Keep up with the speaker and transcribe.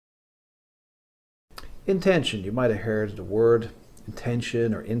Intention, you might have heard the word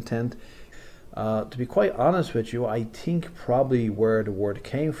intention or intent. To be quite honest with you, I think probably where the word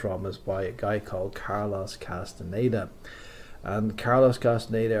came from is by a guy called Carlos Castaneda. And Carlos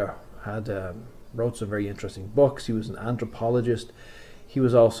Castaneda had wrote some very interesting books. He was an anthropologist. He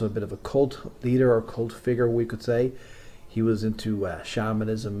was also a bit of a cult leader or cult figure, we could say. He was into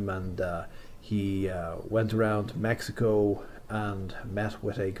shamanism, and he went around Mexico and met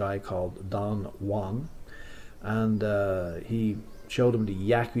with a guy called Don Juan, and he showed him the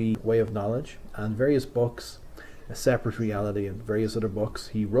Yaqui way of knowledge and various books, A Separate Reality and various other books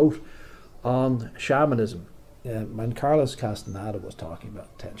he wrote on shamanism. When Carlos Castaneda was talking about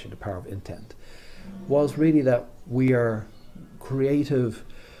intention, the power of intent, was really that we are creative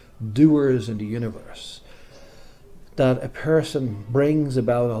doers in the universe, that a person brings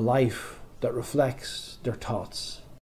about a life that reflects their thoughts,